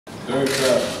Very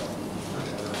proud.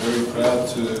 Very proud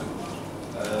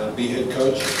to be head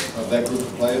coach of that group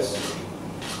of players.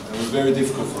 It was very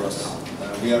difficult for us.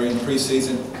 We are in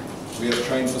pre-season. We have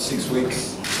trained for 6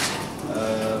 weeks.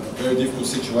 Very difficult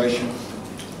situation.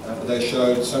 But they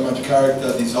showed so much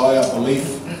character, desire, belief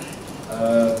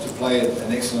to play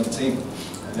an excellent team.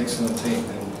 And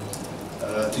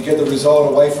to get the result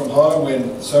away from home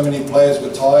when so many players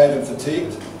were tired and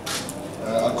fatigued,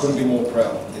 I couldn't be more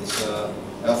proud. It's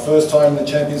our first time in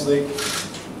the Champions League.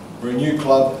 We're a new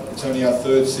club. It's only our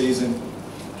 3rd season.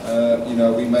 You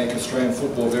know, we make Australian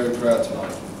football very proud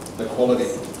tonight. The quality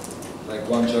that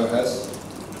Guangzhou has.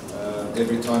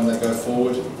 Every time they go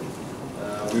forward,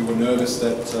 we were nervous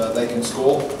that they can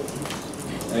score.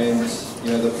 And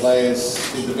you know, the players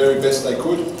did the very best they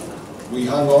could. We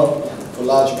hung on for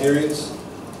large periods.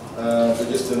 But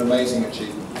just an amazing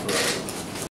achievement.